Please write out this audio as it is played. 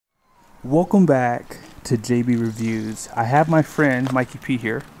Welcome back to JB Reviews. I have my friend Mikey P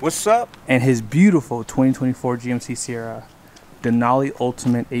here. What's up? And his beautiful 2024 GMC Sierra Denali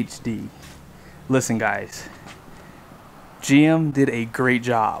Ultimate HD. Listen guys, GM did a great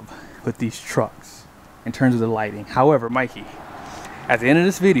job with these trucks in terms of the lighting. However, Mikey, at the end of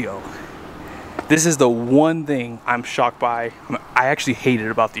this video, this is the one thing I'm shocked by. I actually hate it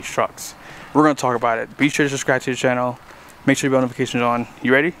about these trucks. We're going to talk about it. Be sure to subscribe to the channel. Make sure you have notifications on.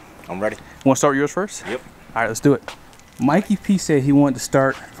 You ready? I'm ready. Want to start with yours first? Yep. All right, let's do it. Mikey P said he wanted to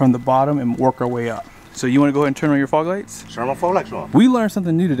start from the bottom and work our way up. So you want to go ahead and turn on your fog lights? Turn my fog lights on. We learned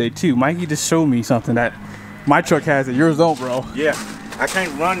something new today too. Mikey just showed me something that my truck has that yours don't, bro. Yeah. I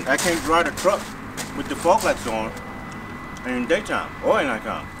can't drive the truck with the fog lights on in daytime or in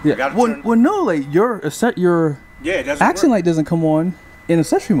nighttime. Yeah. Well, no, like your accent light doesn't come on in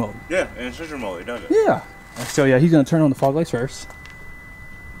accessory mode. Yeah, in accessory mode it doesn't. Yeah. So yeah, he's gonna turn on the fog lights first.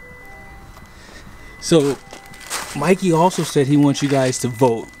 So Mikey also said he wants you guys to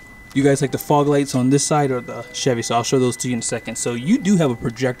vote. You guys like the fog lights on this side or the Chevy? So I'll show those to you in a second. So you do have a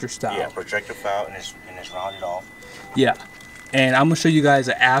projector style. Yeah, projector style, and it's rounded off. Yeah, and I'm gonna show you guys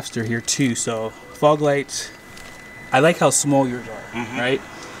an after here too. So fog lights, I like how small yours are, right?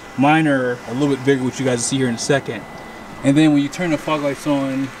 Mine are a little bit bigger, which you guys will see here in a second. And then when you turn the fog lights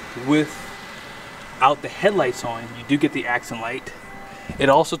on without the headlights on, you do get the accent light. It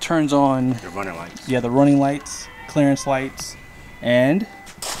also turns on the running lights. Yeah, the running lights, clearance lights, and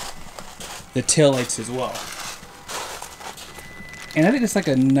the tail lights as well. And I think it's like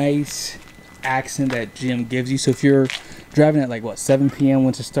a nice accent that GM gives you. So if you're driving at like what, 7 p.m.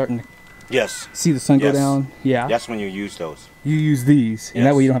 once it's starting to see the sun go down, that's when you use those. You use these, and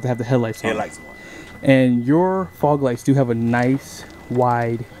that way you don't have to have the headlights on. Headlights on. And your fog lights do have a nice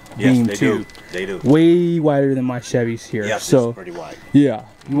wide beam too. They do. Way wider than my Chevys here. Yes, so it's pretty wide. Yeah.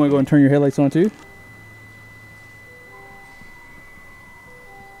 You want to go and turn your headlights on too?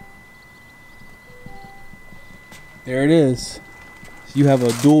 There it is. You have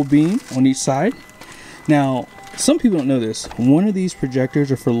a dual beam on each side. Now, some people don't know this. One of these projectors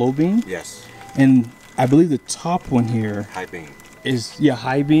are for low beam. Yes. And I believe the top one here high beam is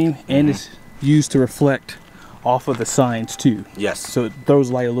high beam, and it's used to reflect off of the signs too. Yes. So it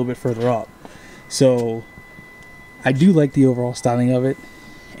throws light a little bit further up. So I do like the overall styling of it,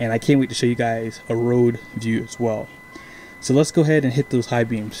 and I can't wait to show you guys a road view as well. So let's go ahead and hit those high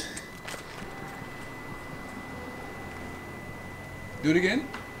beams. Do it again.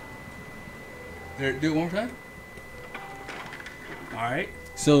 There, do it one more time. All right.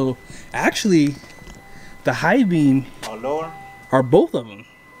 So actually, the high beam lower are both of them.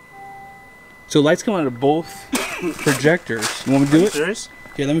 So lights come out of both projectors. You want me to do it? Serious?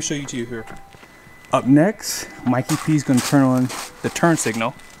 Okay, let me show you two here. Up next, Mikey P is going to turn on the turn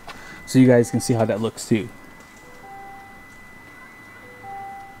signal so you guys can see how that looks too.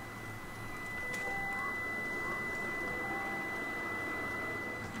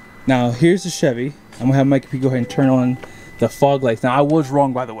 Now here's the Chevy. I'm going to have Mikey P go ahead and turn on the fog lights. Now I was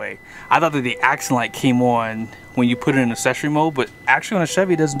wrong, by the way. I thought that the accent light came on when you put it in accessory mode, but actually on a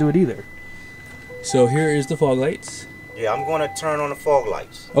Chevy it doesn't do it either. So here is the fog lights. Yeah, I'm going to turn on the fog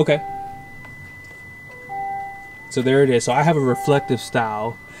lights. Okay. So there it is. So I have a reflective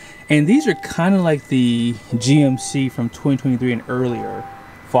style, and these are kind of like the GMC from 2023 and earlier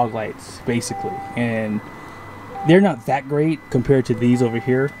fog lights, basically. And they're not that great compared to these over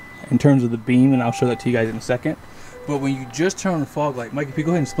here in terms of the beam, and I'll show that to you guys in a second. But when you just turn on the fog light, Mikey P,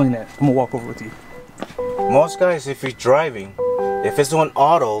 go ahead and explain that. I'm gonna walk over with you. Most guys, if you're driving, if it's on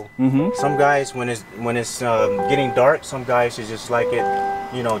auto, some guys when it's getting dark, some guys is just like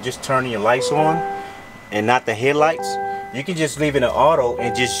it, you know, just turning your lights on and not the headlights. You can just leave it in auto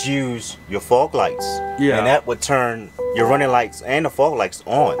and just use your fog lights. Yeah. And that would turn your running lights and the fog lights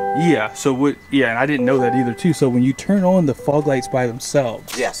on. Yeah. So and I didn't know that either too. So when you turn on the fog lights by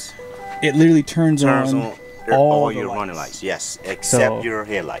themselves, it literally turns on all your running lights. Yes, except your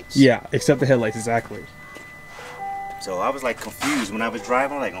headlights. Yeah, except the headlights, exactly. So I was like confused when I was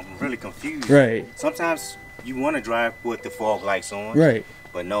driving. Like, I'm really confused. Right. Sometimes you want to drive with the fog lights on. Right.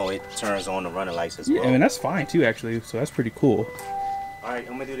 But no, it turns on the running lights as well. Yeah, and that's fine too, actually. So that's pretty cool. All right,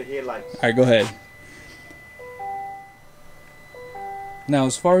 I'm gonna do the headlights. All right, go ahead. Now,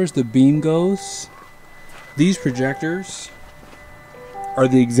 as far as the beam goes, these projectors are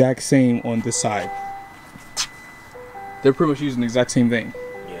the exact same on this side. They're pretty much using the exact same thing.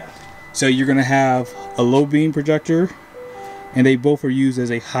 Yeah. So you're gonna have a low beam projector, and they both are used as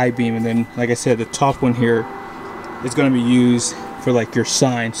a high beam. And then, like I said, the top one here is gonna be used for like your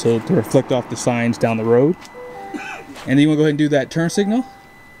sign, so to reflect off the signs down the road. And then you wanna go ahead and do that turn signal?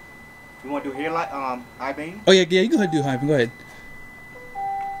 You want to do here like high beam? Oh yeah, you go ahead and do high beam. Go ahead.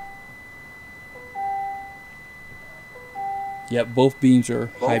 Yep, both beams are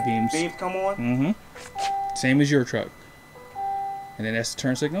high beams. Beams come on? Mm-hmm. Same as your truck. And then that's the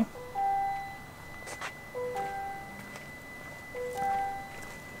turn signal.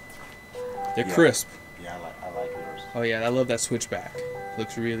 They're crisp. Yeah, I like yours. Oh yeah, I love that switchback.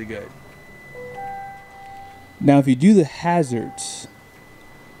 Looks really good. Now if you do the hazards,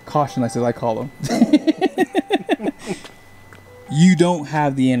 caution lights as I call them, you don't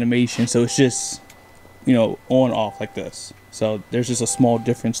have the animation, so it's just, you know, on off like this. So there's just a small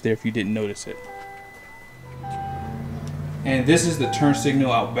difference there if you didn't notice it. And this is the turn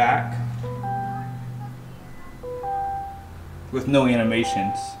signal out back with no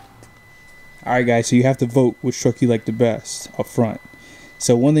animations. Alright guys, so you have to vote which truck you like the best up front.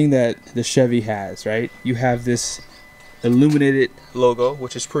 So one thing that the Chevy has, right? You have this illuminated logo,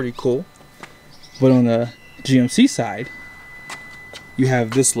 which is pretty cool. But on the GMC side, you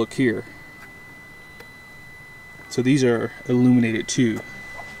have this look here. So these are illuminated too.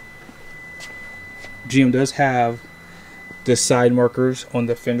 GM does have the side markers on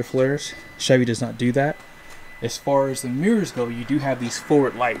the fender flares. Chevy does not do that. As far as the mirrors go, you do have these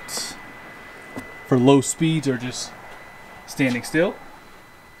forward lights for low speeds or just standing still,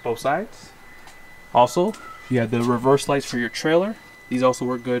 both sides. Also, you have the reverse lights for your trailer. These also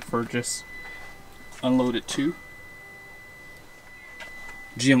work good for just unloaded too.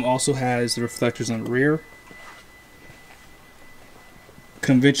 GM also has the reflectors on the rear.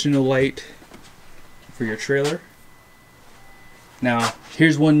 Conventional light for your trailer. Now,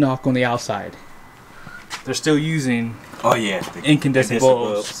 here's one knock on the outside. They're still using the incandescent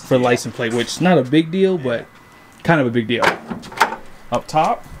bulbs for license plate, which is not a big deal, but kind of a big deal. Up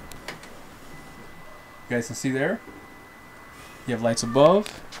top, you guys can see there, you have lights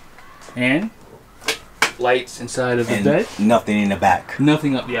above and lights inside of the bed. Nothing in the back.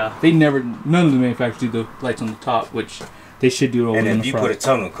 Nothing up, yeah. None of the manufacturers do the lights on the top, which they should do it over in the front. And if you put a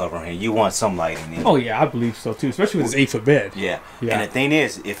tonneau cover on here, you want some lighting in it. Oh yeah, I believe so too, especially with this 8-foot bed. Yeah. And the thing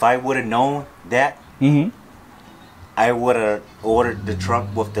is, if I would have known that, I would have ordered the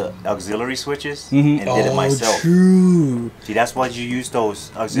truck with the auxiliary switches and did it myself. True. See, that's what you use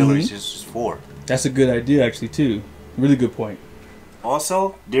those auxiliary switches for. That's a good idea actually too. Really good point.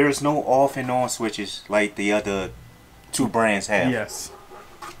 Also, there is no off and on switches like the other two brands have. Yes.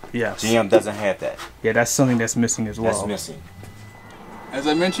 Yes. GM doesn't have that. Yeah, that's something that's missing as well. That's missing. As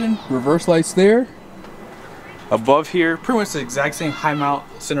I mentioned, reverse lights there. Above here, pretty much the exact same high mount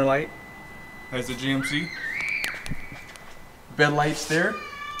center light as the GMC. Bed lights there.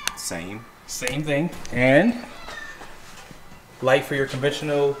 Same. Same thing. And light for your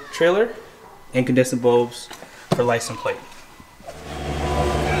conventional trailer. Incandescent bulbs for license plate.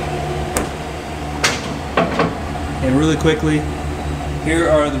 And really quickly, here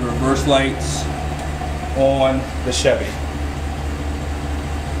are the reverse lights on the Chevy.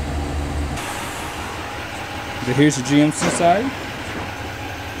 So here's the GMC side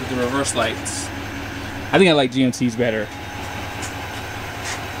with the reverse lights. I think I like GMC's better.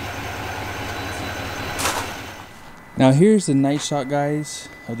 Now here's the night shot, guys,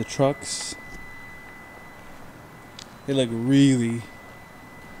 of the trucks. They look really,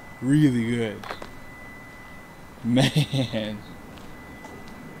 really good. Man.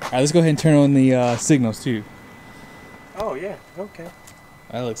 Alright, let's go ahead and turn on the signals too. Oh yeah, okay.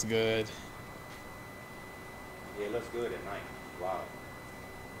 That looks good. Yeah, it looks good at night. Wow.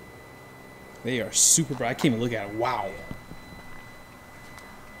 They are super bright. I can't even look at it. Wow.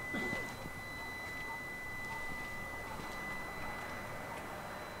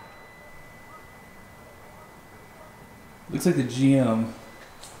 Looks like the GM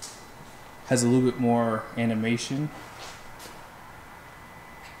has a little bit more animation.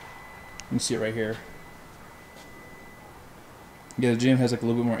 You can see it right here. Yeah, the GM has like a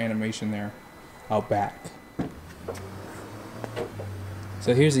little bit more animation there out back.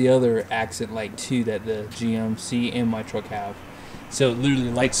 So here's the other accent light too that the GMC and my truck have. So it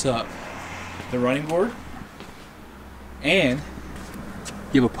literally lights up the running board, and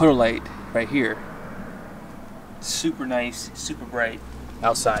you have a puddle light right here. Super nice, super bright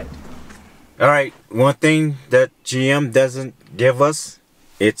outside. Alright, one thing that GM doesn't give us,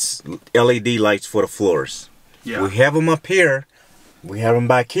 it's LED lights for the floors. Yeah. We have them up here, we have them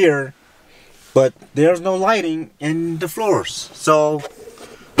back here, but there's no lighting in the floors. So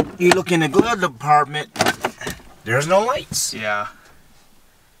you look in the glove department, there's no lights. Yeah.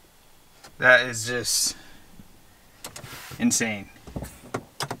 That is just insane.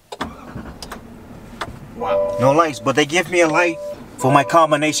 Wow. No lights, but they give me a light for my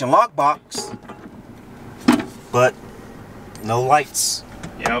combination lockbox, but no lights.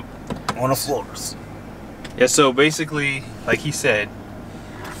 Yep. On the floors. Yeah, so basically, like he said,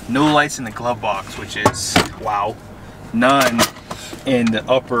 no lights in the glove box, which is wow. None in the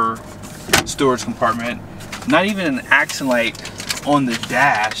upper storage compartment. Not even an accent light on the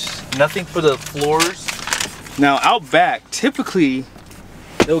dash. Nothing for the floors. Now out back, typically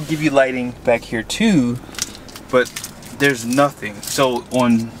they'll give you lighting back here too, but there's nothing. So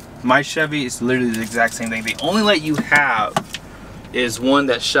on my Chevy, it's literally the exact same thing. The only light you have is one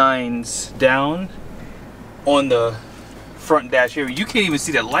that shines down on the front dash here. You can't even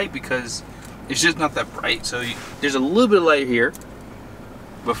see that light because it's just not that bright. So there's a little bit of light here,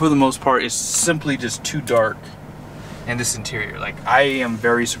 but for the most part it's simply just too dark in this interior. Like, I am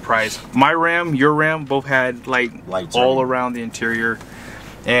very surprised. My Ram, your Ram, both had lights all around the interior.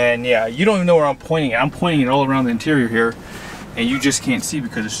 And yeah, you don't even know where I'm pointing it. I'm pointing it all around the interior here, and you just can't see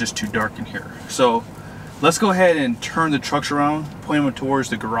because it's just too dark in here. So let's go ahead and turn the trucks around, point them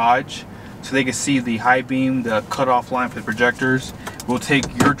towards the garage so they can see the high beam, the cutoff line for the projectors. We'll take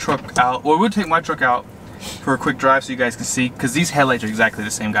your truck out, or we'll take my truck out for a quick drive so you guys can see, because these headlights are exactly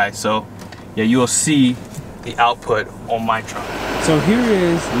the same, guys. So yeah, you will see the output on my truck. So here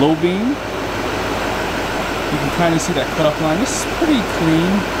is low beam. You can kind of see that cutoff line. This is pretty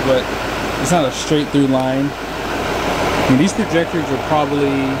clean, but it's not a straight through line. And these projectors are probably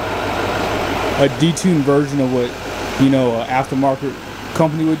a detuned version of what, you know, an aftermarket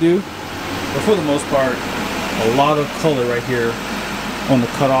company would do. But for the most part, a lot of color right here on the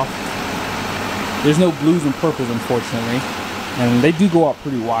cutoff. There's no blues and purples, unfortunately. And they do go out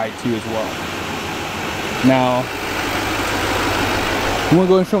pretty wide too as well. Now, you want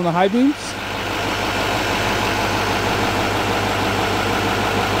to go and show them the high beams?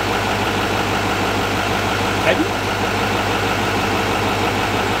 High beam?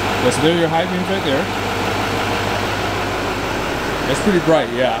 Yeah, so there are your high beams right there. That's pretty bright,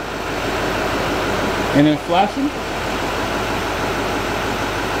 yeah. And then flashing?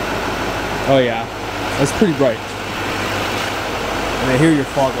 Oh yeah, that's pretty bright. And then here are your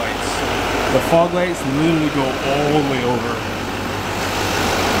fog lights. The fog lights literally go all the way over.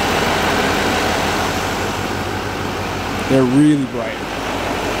 They're really bright.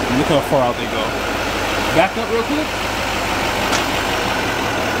 And look how far out they go. Back up real quick.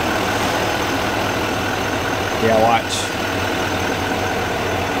 Yeah, watch.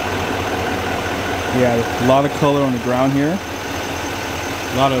 Yeah, a lot of color on the ground here.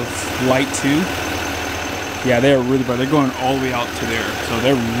 A lot of light too. Yeah, they're really bright. They're going all the way out to there. So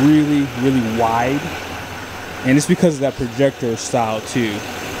they're really, really wide. And it's because of that projector style too.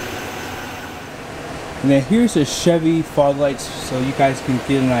 And then here's the Chevy fog lights so you guys can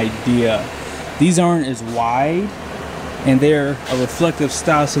get an idea. These aren't as wide and they're a reflective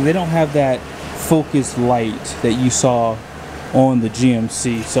style, so they don't have that focused light that you saw on the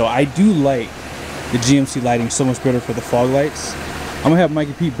GMC. So I do like the GMC lighting so much better for the fog lights. I'm gonna have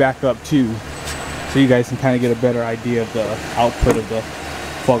Mikey Pete back up too, so you guys can kind of get a better idea of the output of the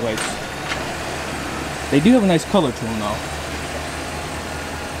fog lights. They do have a nice color to them though,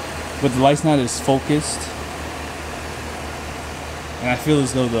 but the light's not as focused, and I feel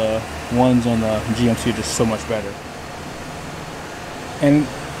as though the ones on the GMC are just so much better. And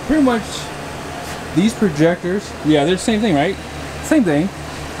pretty much these projectors, yeah, they're the same thing, right? Same thing.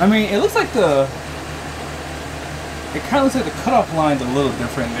 I mean, it looks like it kind of looks like the cutoff line's a little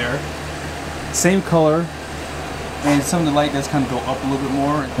different there. Same color, and some of the light does kind of go up a little bit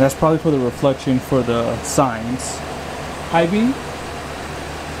more. And that's probably for the reflection for the signs. High beam.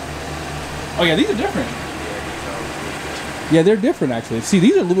 Oh yeah, these are different. Yeah, they're different actually. See,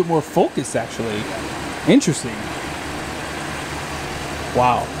 these are a little bit more focused actually. Interesting.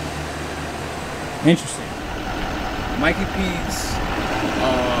 Wow. Interesting. Mikey P's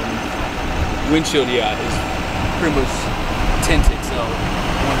windshield, yeah, is pretty much tinted, so I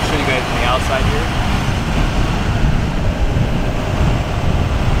want to show you guys on the outside here.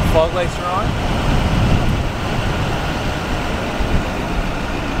 Fog lights are on.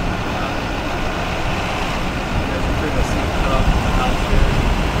 You guys can pretty much see it cut off from the house there.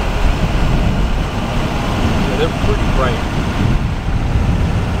 Yeah, they're pretty bright.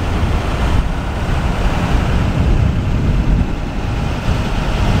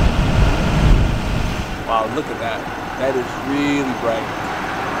 Wow, look at that. That is really bright.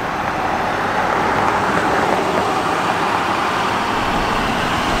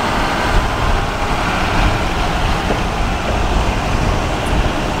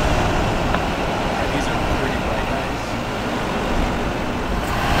 Yeah, these are pretty bright, guys.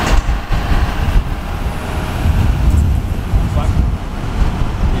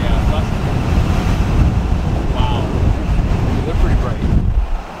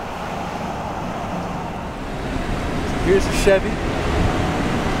 Chevy.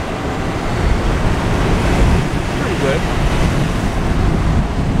 Pretty good.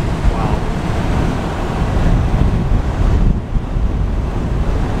 Wow.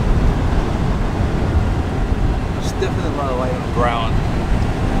 There's definitely a lot of light on the ground.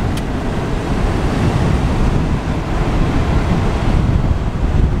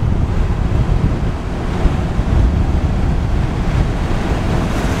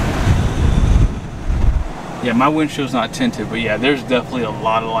 Yeah, my windshield's not tinted, but yeah, there's definitely a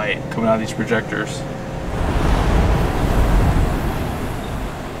lot of light coming out of these projectors.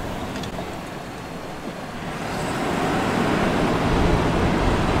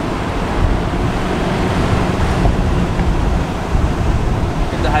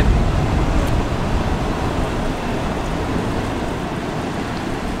 Hit the high beam.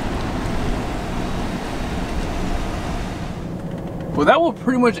 Well, that will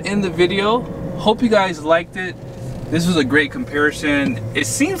pretty much end the video. Hope you guys liked it. This was a great comparison. It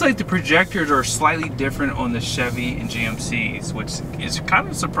seems like the projectors are slightly different on the Chevy and GMCs, which is kind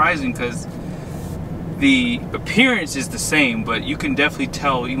of surprising because the appearance is the same, but you can definitely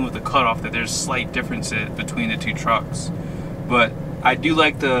tell even with the cutoff that there's slight differences between the two trucks. But I do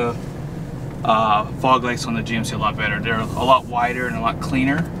like the fog lights on the GMC a lot better. They're a lot wider and a lot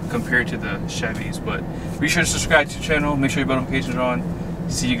cleaner compared to the Chevys. But be sure to subscribe to the channel, make sure your notifications are on.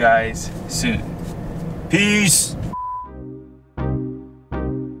 See you guys soon. Peace.